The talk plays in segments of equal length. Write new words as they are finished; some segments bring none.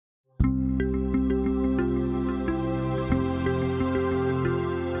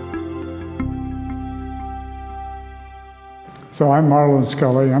So I'm Marlan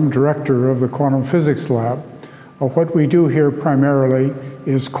Scully. I'm director of the Quantum Physics Lab. What we do here primarily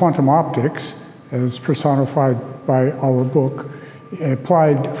is quantum optics, as personified by our book,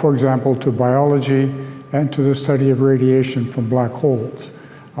 applied, for example, to biology and to the study of radiation from black holes.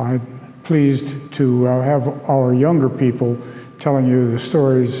 I'm pleased to have our younger people telling you the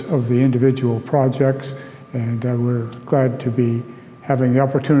stories of the individual projects, and we're glad to be having the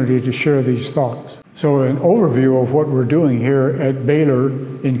opportunity to share these thoughts. So an overview of what we're doing here at Baylor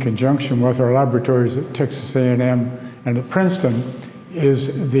in conjunction with our laboratories at Texas A&M and at Princeton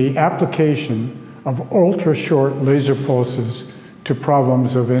is the application of ultra-short laser pulses to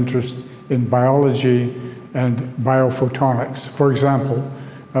problems of interest in biology and biophotonics. For example,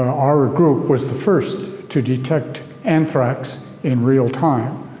 our group was the first to detect anthrax in real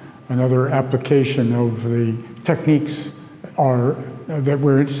time. Another application of the techniques that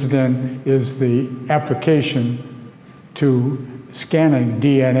we're interested in is the application to scanning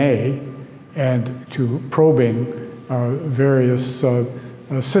DNA and to probing various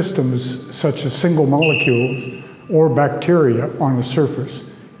systems such as single molecules or bacteria on the surface,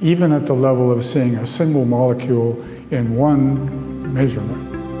 even at the level of seeing a single molecule in one measurement.